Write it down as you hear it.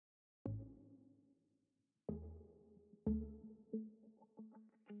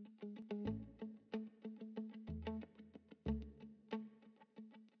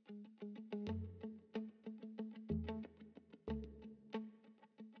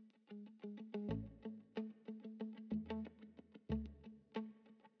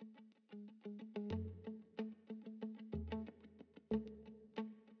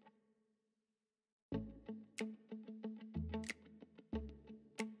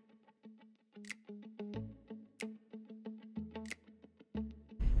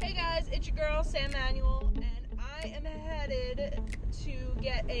it's your girl Sam Manuel, and I am headed to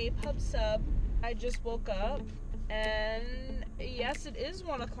get a pub sub. I just woke up, and yes, it is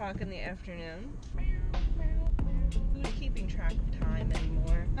 1 o'clock in the afternoon. Who's keeping track of time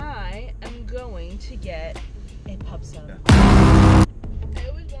anymore? I am going to get a pub sub. I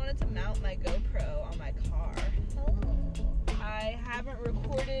always wanted to mount my GoPro on my car. I haven't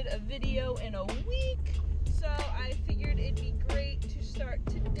recorded a video in a week, so I figured it'd be great to start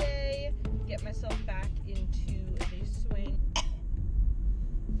today, get myself back into the swing.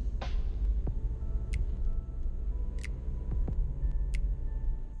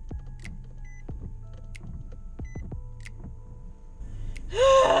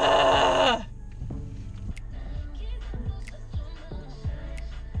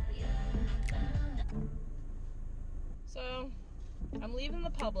 So, I'm leaving the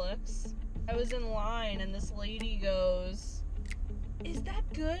Publix. I was in line and this lady goes, "Is that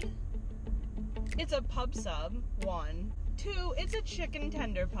good?" It's a pub sub, 1. 2, it's a chicken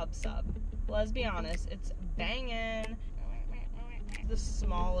tender pub sub. Let's be honest, it's banging. The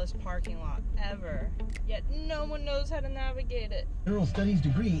smallest parking lot ever, yet no one knows how to navigate it. General Studies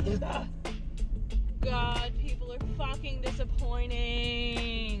degree is... God, people are fucking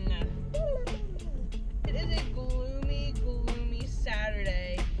disappointing. It is a gloomy, gloomy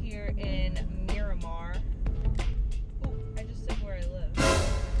Saturday here in Miramar. Ooh, I just said where I live.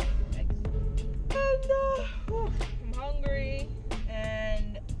 Thanks. And, I'm hungry,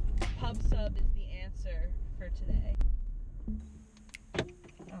 and pub sub is the answer for today.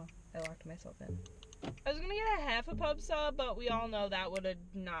 Oh, I locked myself in. I was gonna get a half a pub sub, but we all know that would have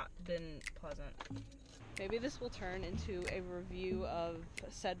not been pleasant. Maybe this will turn into a review of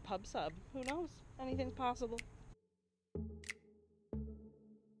said pub sub. Who knows? Anything's possible.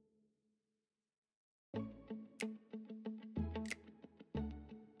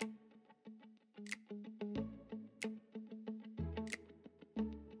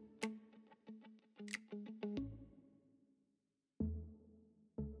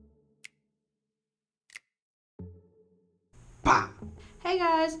 Hey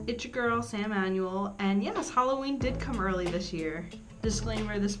guys, it's your girl Sam Manuel, and yes, Halloween did come early this year.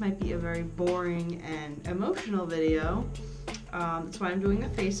 Disclaimer, this might be a very boring and emotional video. That's why I'm doing a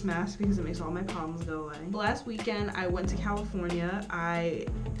face mask, because it makes all my problems go away. Last weekend I went to California. I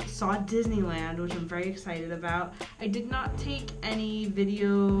saw Disneyland, which I'm very excited about. I did not take any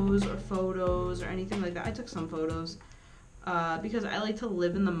videos or photos or anything like that. I took some photos because I like to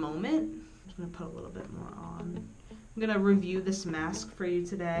live in the moment. I'm just gonna put a little bit more on. I'm gonna review this mask for you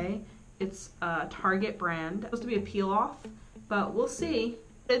today. It's a Target brand. It's supposed to be a peel off, but we'll see.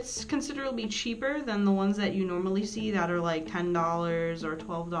 It's considerably cheaper than the ones that you normally see that are like $10 or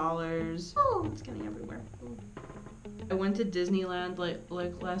 $12. Oh, it's getting everywhere. Ooh. I went to Disneyland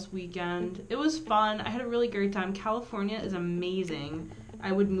like last weekend. It was fun. I had a really great time. California is amazing.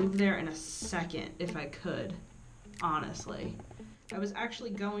 I would move there in a second if I could, honestly. I was actually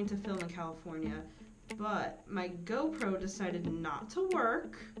going to film in California, but my GoPro decided not to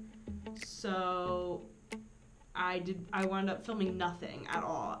work, so I wound up filming nothing at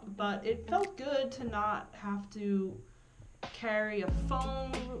all. But it felt good to not have to carry a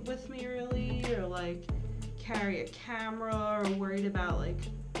phone with me really, or like carry a camera, or worry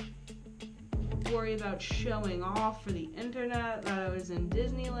about showing off for the internet that I was in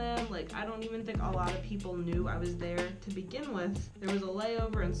Disneyland. Like, I don't even think a lot of people knew I was there to begin with. There was a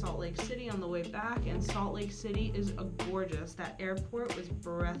layover in Salt Lake City on the way back, and Salt Lake City is gorgeous. That airport was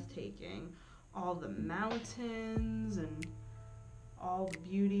breathtaking. All the mountains and all the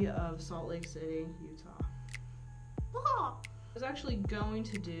beauty of Salt Lake City, Utah. I was actually going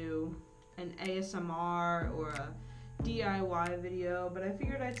to do an ASMR or a DIY video, but I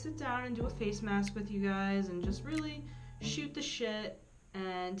figured I'd sit down and do a face mask with you guys and just really shoot the shit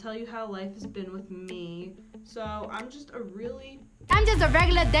and tell you how life has been with me. So I'm just a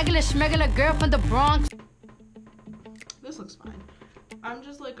regular, degular, schmegular girl from the Bronx. This looks fine. I'm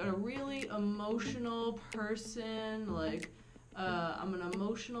just like a really emotional person, like I'm an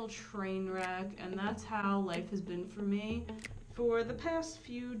emotional train wreck, and that's how life has been for me for the past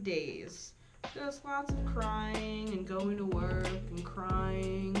few days. Just lots of crying and going to work and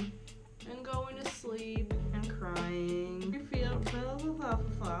crying and going to sleep and crying.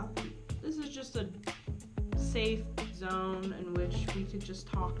 This is just a safe zone in which we could just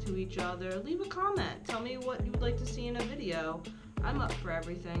talk to each other. Leave a comment. Tell me what you would like to see in a video. I'm up for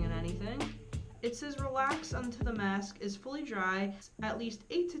everything and anything. It says relax until the mask is fully dry, at least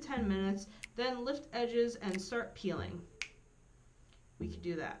 8 to 10 minutes, then lift edges and start peeling. We could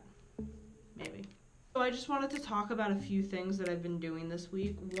do that. Maybe. So I just wanted to talk about a few things that I've been doing this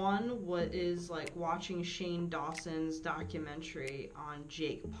week. One, what is like watching Shane Dawson's documentary on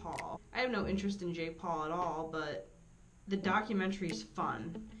Jake Paul. I have no interest in Jake Paul at all, but the documentary is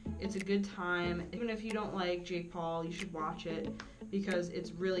fun. It's a good time. Even if you don't like Jake Paul, you should watch it because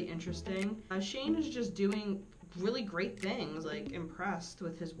it's really interesting. Shane is just doing really great things, like impressed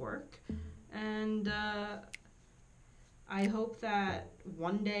with his work. And I hope that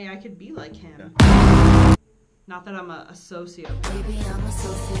one day I could be like him. Not that I'm a sociopath. Maybe I'm a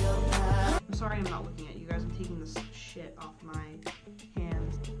sociopath. I'm sorry I'm not looking at you guys. I'm taking this shit off my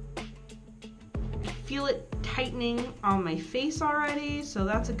hands. I feel it tightening on my face already, so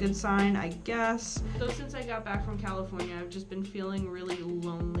that's a good sign, I guess. So since I got back from California, I've just been feeling really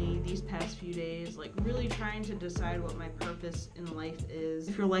lonely these past few days, like really trying to decide what my purpose in life is.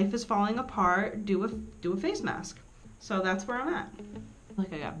 If your life is falling apart, do a face mask. So that's where I'm at.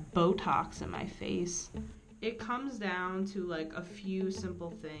 Like I got Botox in my face. It comes down to like a few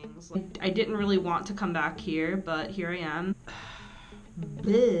simple things. Like, I didn't really want to come back here, but here I am.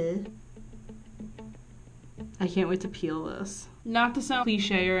 Bleh. I can't wait to peel this. Not to sound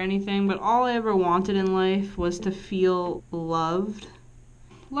cliche or anything, but all I ever wanted in life was to feel loved.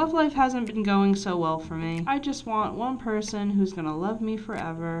 Love life hasn't been going so well for me. I just want one person who's gonna love me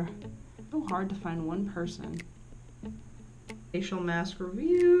forever. It's so hard to find one person. Facial mask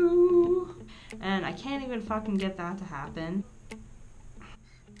review. And I can't even fucking get that to happen.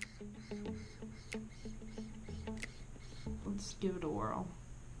 Let's give it a whirl.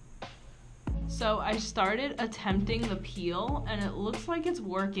 So I started attempting the peel and it looks like it's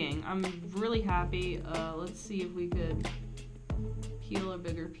working. I'm really happy. Let's see if we could peel a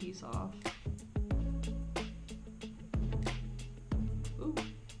bigger piece off. Ooh.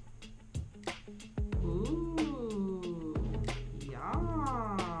 Ooh. Yes.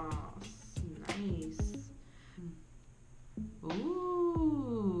 Nice.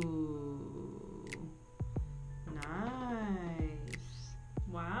 Ooh. Nice.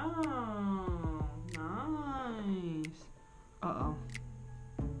 Wow. Nice. Uh-oh.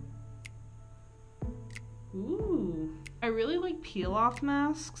 Ooh. I really like peel-off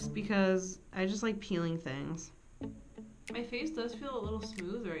masks because I just like peeling things. My face does feel a little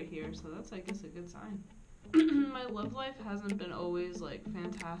smooth right here, so that's, I guess, a good sign. My love life hasn't been always, like,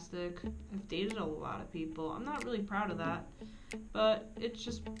 fantastic. I've dated a lot of people. I'm not really proud of that, but it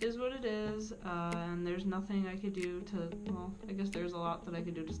just is what it is, and there's nothing I could do to, well, I guess there's a lot that I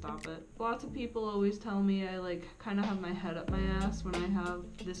could do to stop it. Lots of people always tell me I, like, kind of have my head up my ass when I have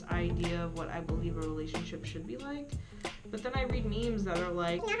this idea of what I believe a relationship should be like, but then I read memes that are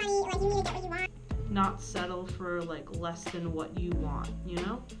like, you know, honey, like, you need to get what you want. Not settle for, like, less than what you want, you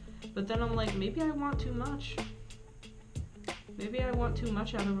know? But then I'm like, maybe I want too much. Maybe I want too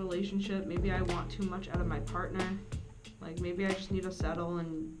much out of a relationship. Maybe I want too much out of my partner. Like, maybe I just need to settle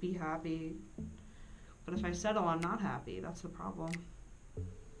and be happy. But if I settle, I'm not happy. That's the problem.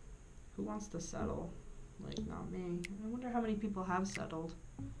 Who wants to settle? Like, not me. I wonder how many people have settled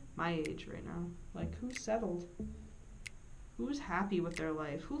my age right now. Like, who's settled? Who's happy with their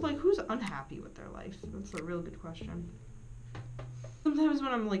life? Who's unhappy with their life? That's a real good question. Sometimes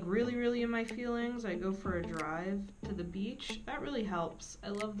when I'm like really in my feelings, I go for a drive to the beach. That really helps. I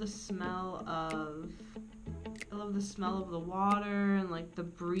love the smell of the water and like the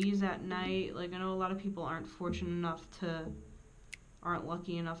breeze at night. Like I know a lot of people aren't lucky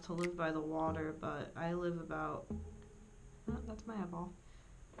enough to live by the water, but I live about, oh, that's my eyeball.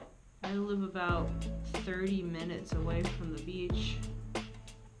 I live about 30 minutes away from the beach,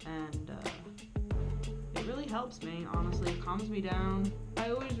 and it really helps me, honestly. It calms me down. I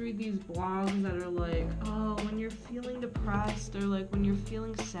always read these blogs that are like, oh, when you're feeling depressed or like when you're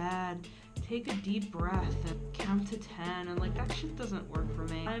feeling sad, take a deep breath and count to 10, and like that shit doesn't work for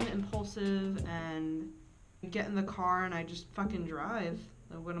me. I'm impulsive and I get in the car and I just fucking drive.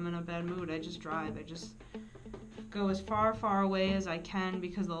 Like when I'm in a bad mood, I just drive. I just go as far away as I can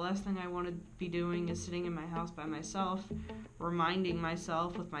because the last thing I want to be doing is sitting in my house by myself, reminding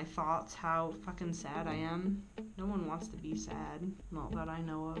myself with my thoughts how fucking sad I am. No one wants to be sad, not that I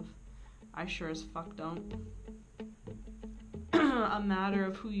know of. I sure as fuck don't. A matter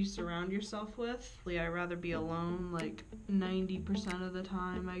of who you surround yourself with. I'd rather be alone like 90% of the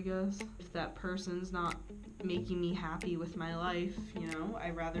time, I guess. If that person's not making me happy with my life, you know,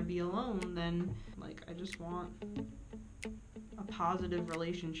 I'd rather be alone than, like, I just want a positive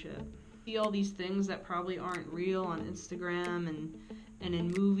relationship. See all these things that probably aren't real on Instagram and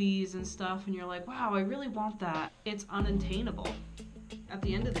in movies and stuff, and you're like, wow, I really want that. It's unattainable. At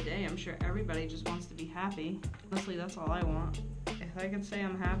the end of the day, I'm sure everybody just wants to be happy. Honestly, that's all I want. If If I can say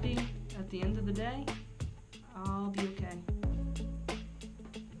I'm happy at the end of the day, I'll be okay.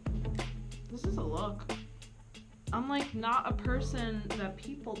 This is a look. I'm like not a person that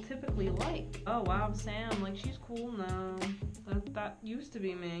people typically like. Oh wow, Sam, like she's cool now. That used to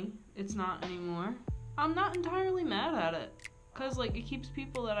be me. It's not anymore. I'm not entirely mad at it, cause like it keeps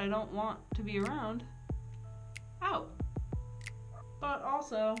people that I don't want to be around out. But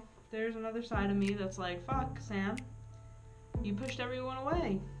also, there's another side of me that's like, fuck, Sam. You pushed everyone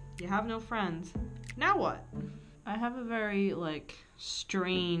away. You have no friends. Now what? I have a very, like,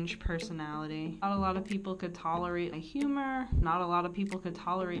 strange personality. Not a lot of people could tolerate my humor. Not a lot of people could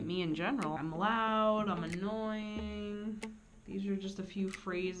tolerate me in general. I'm loud, I'm annoying. These are just a few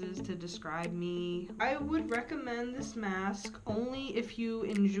phrases to describe me. I would recommend this mask only if you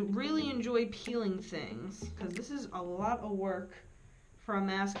really enjoy peeling things, because this is a lot of work for a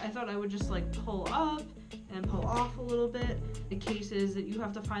mask. I thought I would just like pull up and pull off a little bit. The case is that you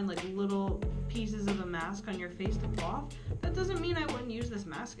have to find like little pieces of a mask on your face to pull off. That doesn't mean I wouldn't use this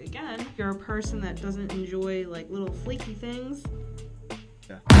mask again. If you're a person that doesn't enjoy like little flaky things,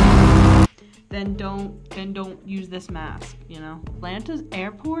 then don't use this mask, you know? Atlanta's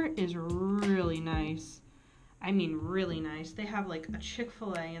airport is really nice. I mean really nice. They have like a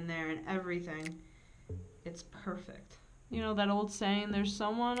Chick-fil-A in there and everything. It's perfect. You know that old saying, there's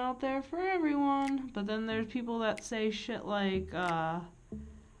someone out there for everyone, but then there's people that say shit like,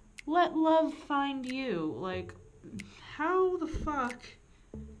 let love find you. Like, how the fuck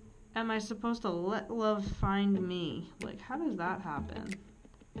am I supposed to let love find me? Like, how does that happen?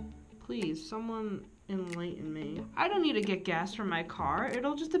 Please, someone enlighten me. I don't need to get gas from my car.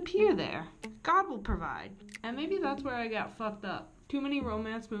 It'll just appear there. God will provide. And maybe that's where I got fucked up. Too many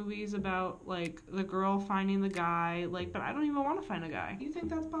romance movies about, like, the girl finding the guy, like, but I don't even want to find a guy. You think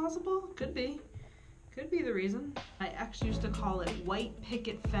that's possible? Could be. Could be the reason. My ex used to call it white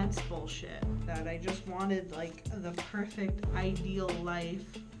picket fence bullshit. That I just wanted, like, the perfect, ideal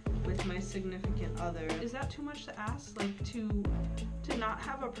life with my significant other. Is that too much to ask? Like, to not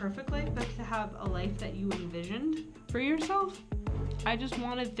have a perfect life, but to have a life that you envisioned for yourself? I just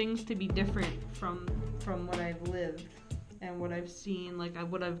wanted things to be different from what I've lived and what I've seen, like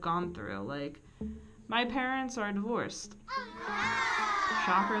what I've gone through. Like, my parents are divorced.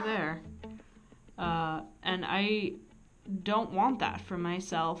 Shocker there. And I don't want that for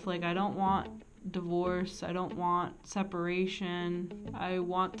myself. Like, I don't want divorce. I don't want separation. I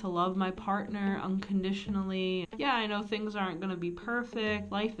want to love my partner unconditionally. Yeah, I know things aren't gonna be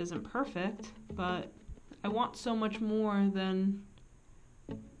perfect. Life isn't perfect, but I want so much more than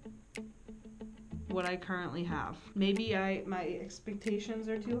what I currently have. Maybe my expectations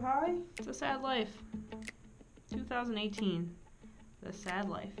are too high. It's a sad life. 2018. The sad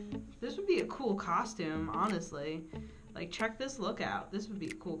life. This would be a cool costume, honestly. Like, check this look out. This would be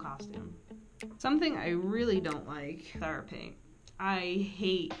a cool costume. Something I really don't like, therapy. I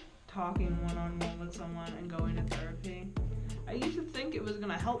hate talking one-on-one with someone and going to therapy. I used to think it was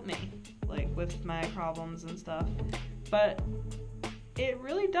gonna help me, like, with my problems and stuff, but it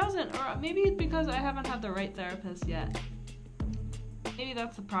really doesn't. Or maybe it's because I haven't had the right therapist yet. Maybe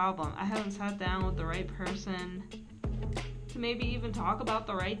that's the problem. I haven't sat down with the right person to maybe even talk about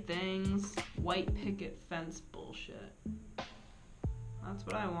the right things. White picket fence bullshit. That's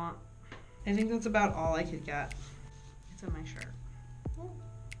what I want. I think that's about all I could get. It's in my shirt.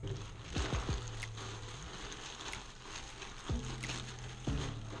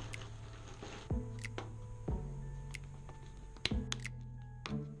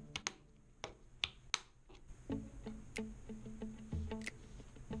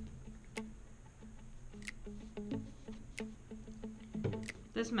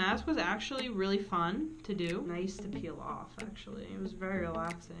 This mask was actually really fun to do. Nice to peel off, actually. It was very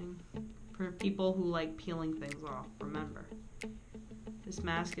relaxing. For people who like peeling things off, remember. This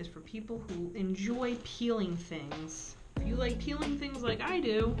mask is for people who enjoy peeling things. If you like peeling things like I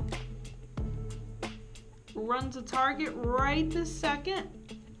do, run to Target right this second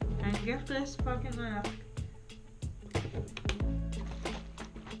and get this fucking mask.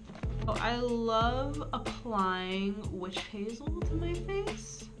 Oh, I love applying witch hazel to my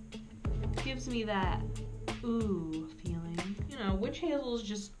face. Gives me that ooh feeling. You know, witch hazel is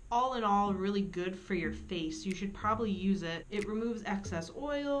just all in all really good for your face. You should probably use it. It removes excess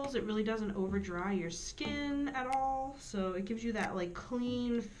oils. It really doesn't over dry your skin at all. So it gives you that like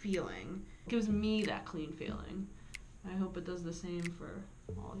clean feeling. It gives me that clean feeling. I hope it does the same for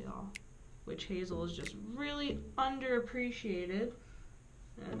all y'all. Witch hazel is just really underappreciated.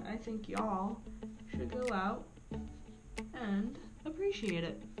 And I think y'all should go out and appreciate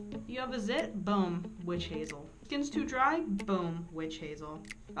it. You have a zit? Boom. Witch hazel. Skin's too dry? Boom, witch hazel.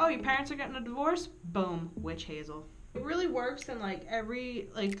 Oh, your parents are getting a divorce? Boom, witch hazel. It really works in like every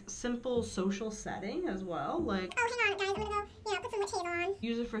simple social setting as well. Like, oh, hang on, guys, I'm gonna go, put some witch hazel on.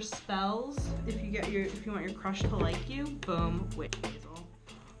 Use it for spells. If you want your crush to like you, boom, witch hazel.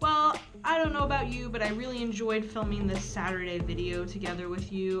 Well, I don't know about you, but I really enjoyed filming this Saturday video together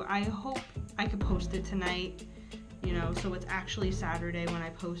with you. I hope I could post it tonight, so it's actually Saturday when I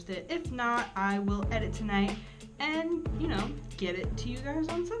post it. If not, I will edit tonight and, get it to you guys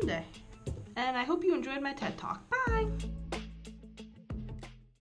on Sunday. And I hope you enjoyed my TED Talk. Bye!